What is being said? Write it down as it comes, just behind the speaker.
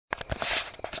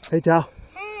Hey, Tal.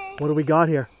 Hey. What do we got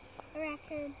here? A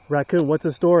raccoon. Raccoon, what's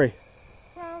the story?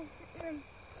 Well,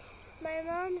 my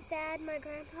mom's dad, my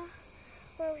grandpa,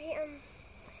 well,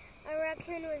 a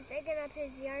raccoon was digging up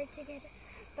his yard to get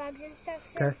bugs and stuff.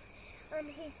 So,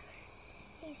 Okay.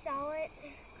 he saw it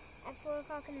at 4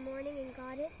 o'clock in the morning and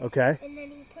got it. Okay. And then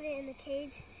he put it in the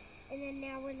cage, and then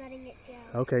now we're letting it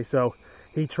go. Okay, so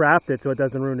he trapped it so it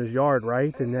doesn't ruin his yard,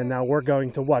 right? And then now we're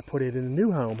going to what? Put it in a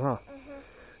new home, huh?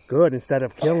 Good, instead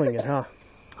of killing it, huh?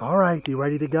 All right, you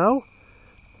ready to go?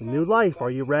 A new life, are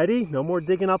you ready? No more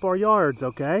digging up our yards,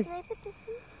 okay? Can I put this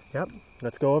in? Yep,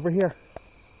 let's go over here.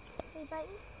 Are you biting?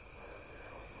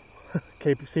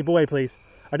 Okay, sleep away, please.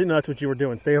 I didn't know that's what you were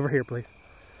doing. Stay over here, please.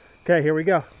 Okay, here we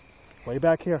go. Way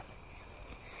back here.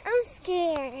 I'm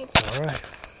scared. All right,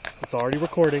 it's already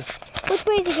recording. Which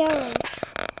way is he going?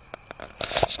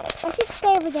 I should stay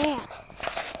over there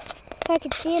so I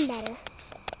can see him better.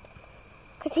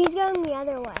 Because he's going the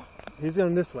other way. He's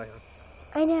going this way,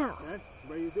 huh? I know. Okay,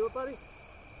 ready to do it, buddy?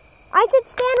 I should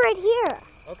stand right here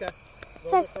Okay, a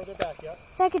So- little bit further back, yep.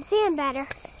 so I can see him better.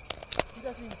 He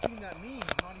doesn't even seem that mean,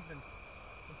 not even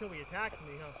until he attacks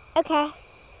me, huh? Okay.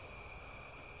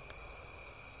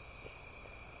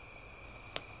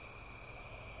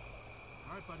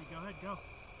 All right, buddy, go ahead, go.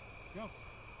 Go.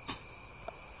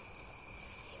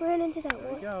 He ran into that There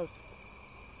he wood. goes.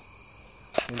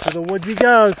 Into the woods he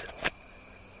goes.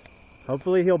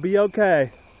 Hopefully he'll be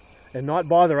okay and not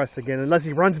bother us again unless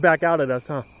he runs back out at us,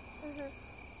 huh?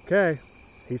 Okay.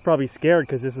 He's probably scared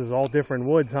because this is all different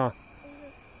woods, huh?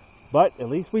 But at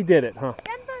least we did it, huh?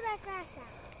 Don't throw that grass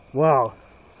out. Wow.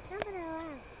 Don't throw it out.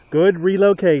 Good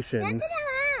relocation. Don't throw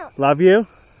it out. Love you.